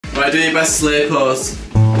Right, do your best sleigh pose.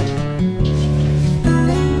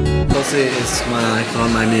 Pussy is my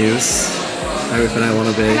icon, my muse. Everything I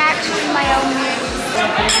want to be. I'm actually my own muse.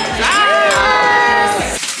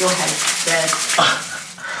 Your head's dead.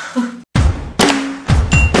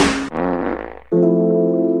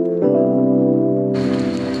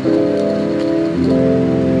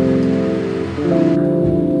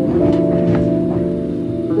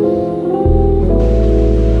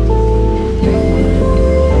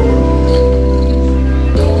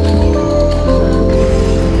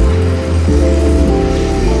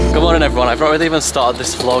 Everyone, I've not really even started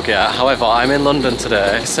this vlog yet. However, I'm in London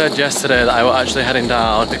today. I said yesterday that I was actually heading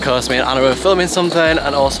down because me and Anna were filming something,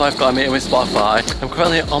 and also I've got a meeting with Spotify. I'm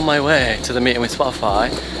currently on my way to the meeting with Spotify,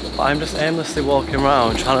 but I'm just aimlessly walking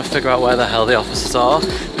around trying to figure out where the hell the offices are,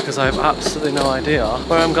 because I have absolutely no idea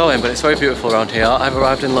where I'm going, but it's very beautiful around here. I've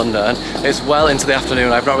arrived in London. It's well into the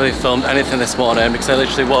afternoon. I've not really filmed anything this morning because I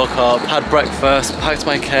literally woke up, had breakfast, packed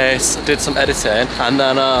my case, did some editing, and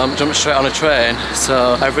then jumped straight on a train.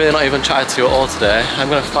 So I've really not even chatted to you at all today. I'm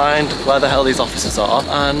gonna find where the hell these offices are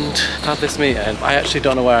and have this meeting. I actually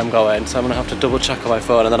don't know where I'm going, so I'm gonna have to double check on my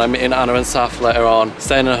phone, and then I'm meeting Anna and Saf later on,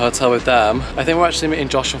 staying in a hotel with them. I think we're actually meeting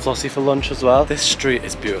Josh and Flossie for lunch as well. This street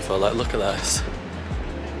is beautiful, like look at this.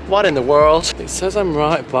 What in the world? It says I'm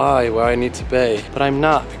right by where I need to be, but I'm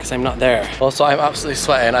not, because I'm not there. Also, I'm absolutely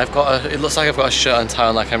sweating. It looks like I've got a shirt on tie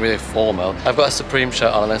on, like I'm really formal. I've got a Supreme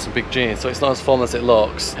shirt on and then some big jeans, so it's not as formal as it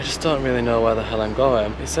looks. I just don't really know where the hell I'm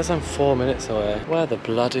going. It says I'm 4 minutes away. Where the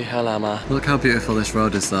bloody hell am I? Look how beautiful this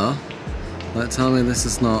road is though. Like, tell me this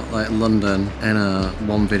is not like London in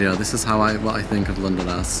one video. This is what I think of London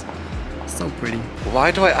as. So pretty.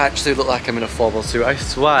 Why do I actually look like I'm in a formal suit? I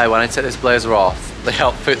swear when I take this blazer off, the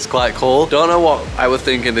outfit's quite cool. Don't know what I was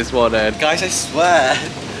thinking this morning. Guys, I swear.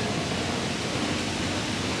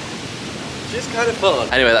 It's kind of fun.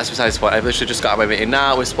 Anyway, that's besides the point. I've literally just got out of my meeting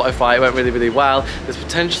now with Spotify. It went really, really well. There's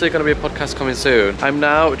potentially going to be a podcast coming soon. I'm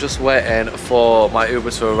now just waiting for my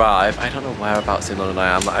Uber to arrive. I don't know whereabouts in London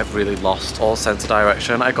I am. I've really lost all sense of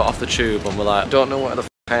direction. I got off the tube and we're like, don't know where the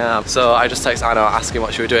I am. So I just texted Anna asking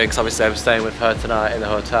what she was doing, because obviously I'm staying with her tonight in the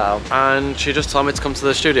hotel, and she just told me to come to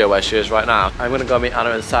the studio where she is right now. I'm gonna go meet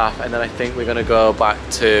Anna and Saf, and then I think we're gonna go back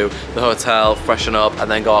to the hotel, freshen up, and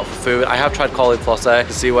then go out for food. I have tried calling Flossie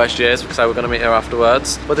to see where she is because I was gonna meet her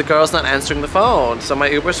afterwards, but the girl's not answering the phone. So my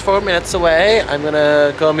Uber's 4 minutes away. I'm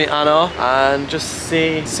gonna go meet Anna and just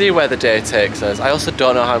see where the day takes us. I also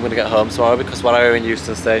don't know how I'm gonna get home tomorrow, because when I were in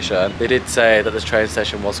Euston Station, they did say that the train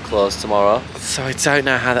station was closed tomorrow. So I don't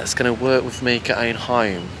know how that's gonna work with me getting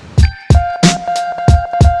home.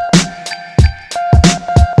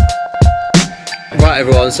 Right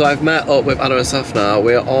everyone, so I've met up with Anna and Saf now.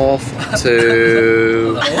 We're off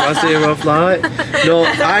to... Where's the off light? No,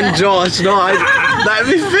 and Josh, no, let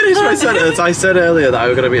me finish my sentence. I said earlier that I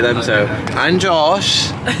was gonna meet them too. And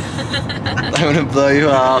Josh. I'm gonna blow you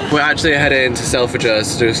out. We're actually heading to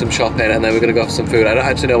Selfridges to do some shopping, and then we're gonna go for some food. I don't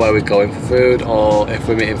actually know where we're going for food, or if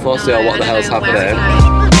we're meeting Flossie, or what the hell's happening.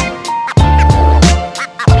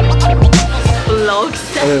 Vlog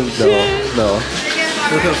session. No.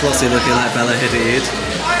 Look at Flossie looking like Bella Hadid.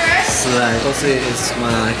 Slay. Flossie is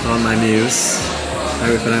my icon, my muse.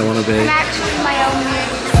 Everything I want to be. I'm actually my own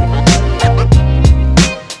muse.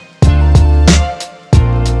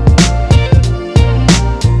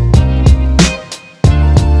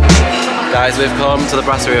 Guys, we've come to the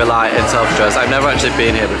Brasserie Light in Selfridges. I've never actually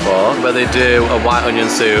been here before, but they do a white onion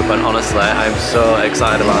soup, and honestly, I'm so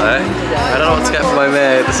excited about it. I don't know what to get for my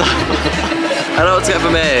maid. I don't know what to get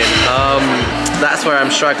for me. That's where I'm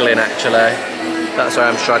struggling actually. That's where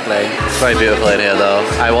I'm struggling. It's very beautiful in here though.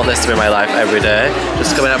 I want this to be my life every day.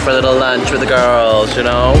 Just coming out for a little lunch with the girls, you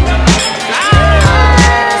know?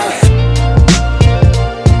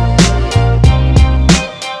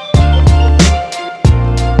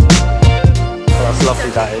 Oh, that's lovely,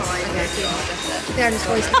 that is. There, just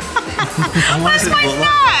voice. Where's my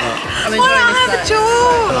neck? I'm enjoying this set.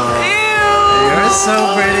 You're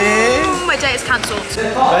so pretty. My date is cancelled.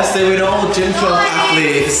 Bestie, we're all Gymshark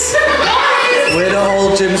athletes. We're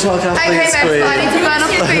all Gymshark athletes. Okay, I need to burn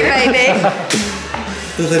off your food, baby.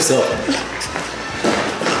 Who lives up?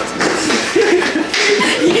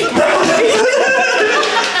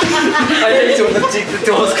 I hate it when the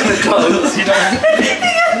door's gonna close, you know?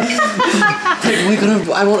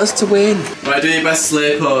 I want us to win. Right, do your best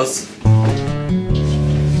sleigh pose.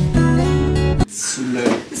 Slow.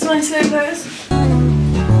 This is my slow pose.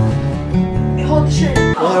 Hold the shoe.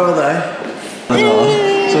 Where are they? I know.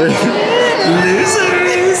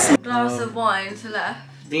 Losers! Glass of wine to left.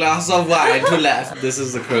 glass of wine to left. This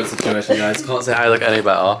is the current situation, guys. Can't say I look any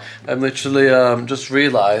better. I'm literally just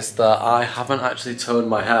realised that I haven't actually toned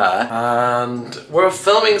my hair, and we're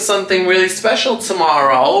filming something really special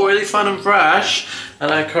tomorrow, really fun and fresh.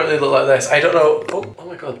 And I currently look like this. I don't know. Oh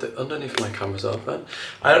my god, underneath my camera's open.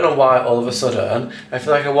 I don't know why all of a sudden I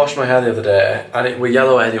feel like I washed my hair the other day and it was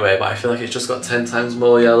yellow anyway, but I feel like it's just got 10 times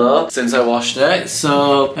more yellow since I washed it.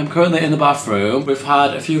 So I'm currently in the bathroom. We've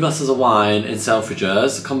had a few glasses of wine in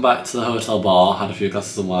Selfridges, come back to the hotel bar, had a few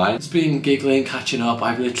glasses of wine. It's been giggling, catching up.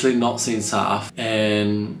 I've literally not seen Saf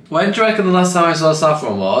in... When do you reckon the last time I saw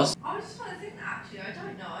Saffron was?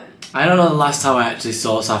 I don't know the last time I actually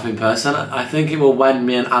saw Saf in person. I think it was when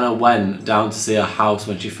me and Anna went down to see her house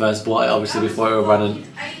when she first bought it, obviously before we were running.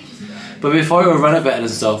 But before we were renovating and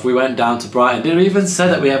stuff, we went down to Brighton. Did we even say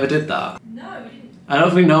that we ever did that? No, we didn't. I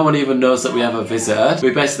don't think no one even knows that we ever visited.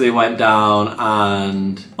 We basically went down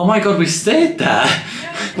and... Oh my god, we stayed there!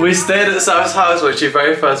 We stayed at Saf's house when she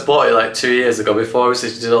very first bought it like 2 years ago, before we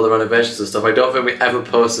did all the renovations and stuff. I don't think we ever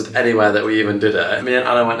posted anywhere that we even did it. Me and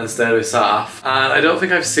Anna went and stayed with Saf, and I don't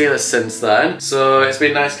think I've seen her since then. So it's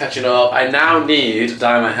been nice catching up. I now need to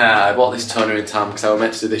dye my hair. I bought this toner in town because I was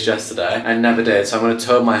meant to do this yesterday. I never did, so I'm going to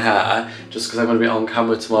tone my hair just because I'm going to be on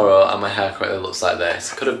camera tomorrow and my hair currently looks like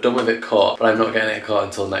this. I could have done with it cut, but I'm not getting it cut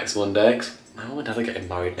until next Monday because my mum and dad are getting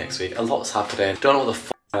married next week. A lot's happening. Don't know what the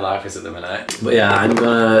f my life is at the minute. But yeah, I'm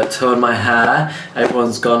gonna tone my hair.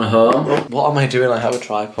 Everyone's gone home. What am I doing? I have a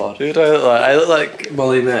tripod. Who do I look like? I look like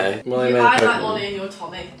Molly May. Molly May. I like Molly and you're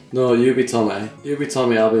Tommy. No, you be Tommy. You be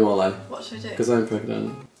Tommy, I'll be Molly. What should I do? Because I'm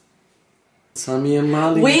pregnant. Tommy and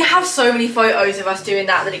Molly. We have so many photos of us doing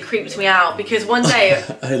that it creeps me out, because one day...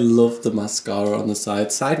 I love the mascara on the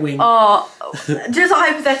side. Side wing. Oh, just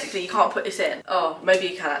hypothetically, you can't put this in. Oh, maybe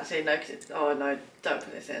you can actually, no, because it's... Oh no, don't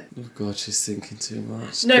put this in. Oh god, she's thinking too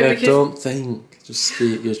much. No, yeah, because... don't think. Just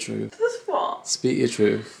speak your truth. That's what? Speak your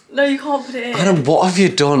truth. No, you can't put it in. Adam, what have you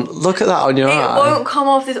done? Look at that on your eye. It won't come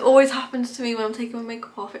off. This always happens to me when I'm taking my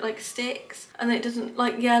makeup off. It like sticks and then it doesn't,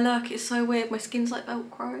 like, yeah, look, it's so weird. My skin's like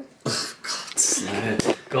Velcro. Oh, God's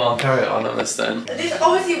sake. Go on, carry on this then. This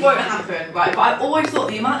obviously won't happen, right? But I've always thought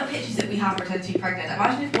the amount of pictures that we have pretend to be pregnant.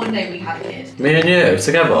 Imagine if one day we had a kid. Me and you,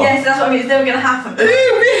 together? Yes, that's what I mean. It's never going to happen. Me and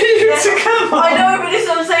you together? I know, but this is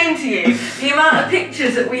what I'm saying to you. The amount of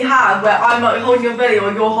pictures that we have where I'm like holding your belly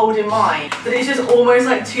or you're holding mine, that it's just almost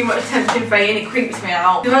like too much tempting fate and it creeps me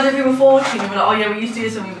out. Imagine if we were 14 and we're like, oh yeah, we used to do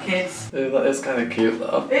this when we were kids. Ooh, that is kind of cute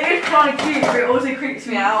though. It is kind of cute, but it also creeps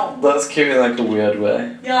me out. That's cute in like a weird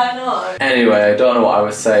way. Yeah, I know. Anyway, I don't know what I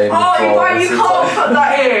was saying Oh, before. you can't put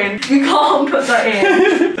that in. You can't put that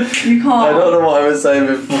in. You can't. I don't know what I was saying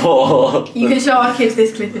before. You can show our kids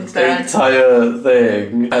this clip The instead. entire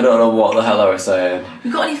thing. I don't know what the hell I was saying.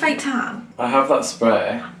 You got any fake tan? I have that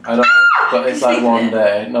spray. I don't but it's You like sleep in one it?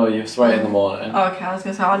 day. No, you spray it in the morning. Oh, okay, I was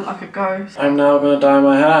gonna say I look like a ghost. I'm now gonna dye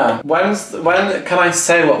my hair. When can I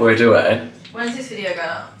say what we're doing? When's this video going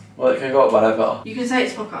up? Well, it can go up whenever. You can say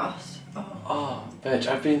it's podcast. Oh, bitch,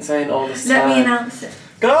 I've been saying all this Let time. me announce it.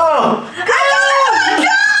 Go!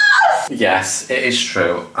 Yes, it is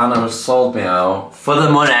true. Anna has sold me out for the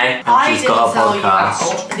money. And I she's didn't got a sell you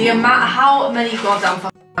podcast. out. The amount, how many goddamn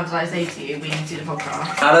times did I say to you we need to do the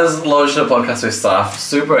podcast? Anna's launched a podcast with staff.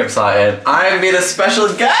 Super excited. I'm being a special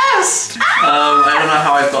guest. I don't know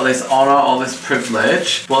how I've got this honour or this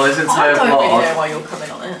privilege. Well, this entire I don't really vlog. know why you're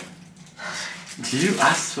coming on it. You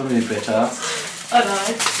asked for me, bitch ass. I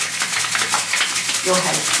know. Your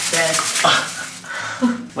head's dead.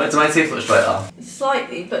 Wait, do my teeth look straighter?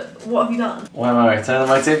 Slightly, but what have you done? Why am I right?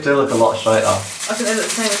 My teeth do look a lot straighter. I think they look the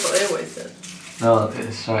same as what they always did. No, look,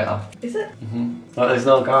 it's straighter. Is it? But there's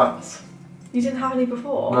no gaps. You didn't have any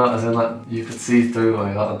before? No, as in like, you could see through when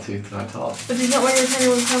you got the tooth to my top. But did you not wear your hair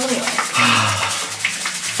all the time anyway?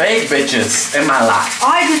 Fake bitches in my life.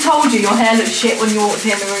 I just told you your hair looked shit when you walked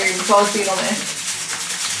in the room, so I was being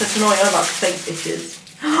honest. That's annoying about fake bitches.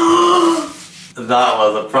 That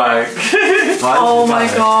was a prank. Oh my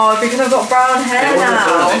god, because I've got brown hair It wasn't now.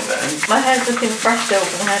 doing anything. My hair's looking fresh still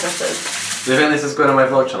from the hairdressers. Do you think this is going on my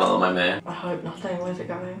vlog channel or my mate? I hope nothing. Where's it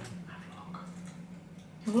going?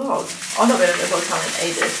 Vlog? I've not been on the vlog channel in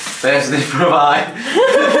ages. There's the provide.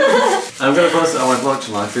 I'm going to post it on my vlog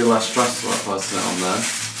channel. I feel less stressed about posting it on there.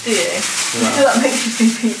 Do you? Yeah. So that makes you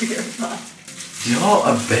think bigger of that. You're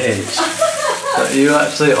a bitch. You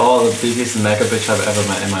actually are the biggest mega bitch I've ever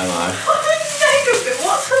met in my life.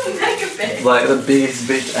 What's a mega bitch? Like the biggest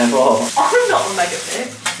bitch ever. I'm not a mega bitch.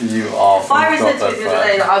 You are. Byron said to me the other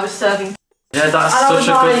day that I was serving. Yeah, that's And I was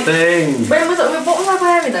such a like, good thing. When was it? What was I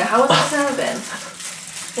wearing though? How was I serving?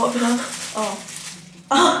 What have you done? Oh.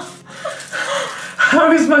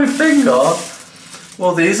 How is my finger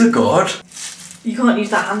Well, these are good. You can't use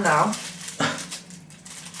that hand now.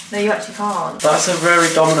 No, you actually can't. That's a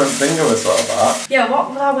very dominant finger as well, that. Yeah, what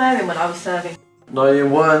was I wearing when I was serving? No, you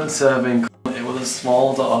weren't serving. It was a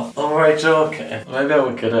small door. Oh, were I joking? Maybe I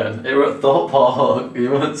was kidding. It was at Thorpe Park. You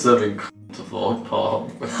weren't serving to Thorpe Park.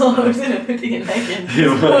 Oh, I was in a hoodie and leggings.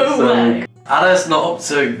 You weren't serving. Anna's not up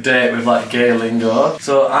to date with like gay lingo.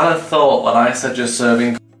 So Anna thought when I said you're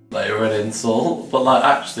serving that you were an insult, but like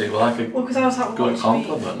actually we're like a because I was like, good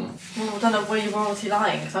compliment. Well, I don't know, were you royalty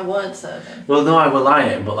lying? Because I weren't serving. Well, no, I were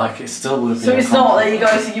lying, but like it still would be. So it's not, there you go,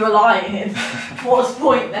 so you were lying. What's the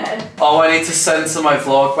point then? Oh, I need to censor my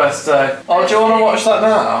vlog, Besta. Oh, do you want to watch that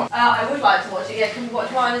now? I would like to watch it, yeah. Can we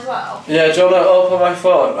watch mine as well? Yeah, do you want to open my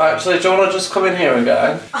phone? Actually, do you want to just come in here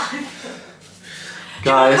again?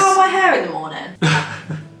 Guys. Do you curl my hair in the morning?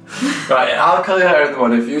 Right, I'll curl your hair in the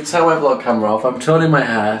morning. If you turn my vlog camera off, I'm toning my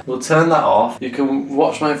hair. We'll turn that off. You can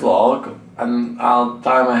watch my vlog and I'll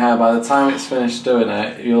dye my hair. By the time it's finished doing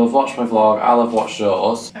it, you'll have watched my vlog, I'll have watched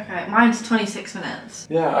yours. Okay, mine's 26 minutes.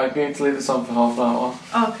 Yeah, I'm going to leave this on for half an hour.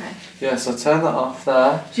 Oh, okay. Yeah, so turn that off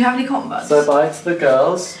there. Do you have any cotton buds? Say bye to the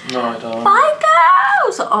girls. No, I don't. Bye,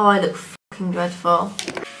 girls! Oh, I look fucking dreadful.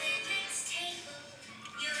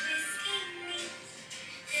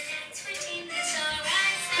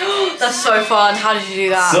 That's so fun. How did you do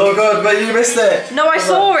that? So good, but you missed it. No, I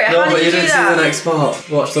saw it. No, How but did you you do didn't that? see the next part.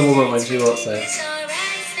 Watch the woman when she walks in.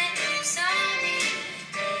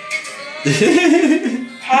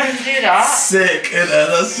 How did you do that? Sick, isn't it?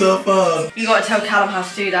 That's so fun. You got to tell Callum how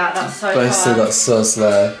to do that. That's so fun. That's so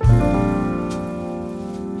slow.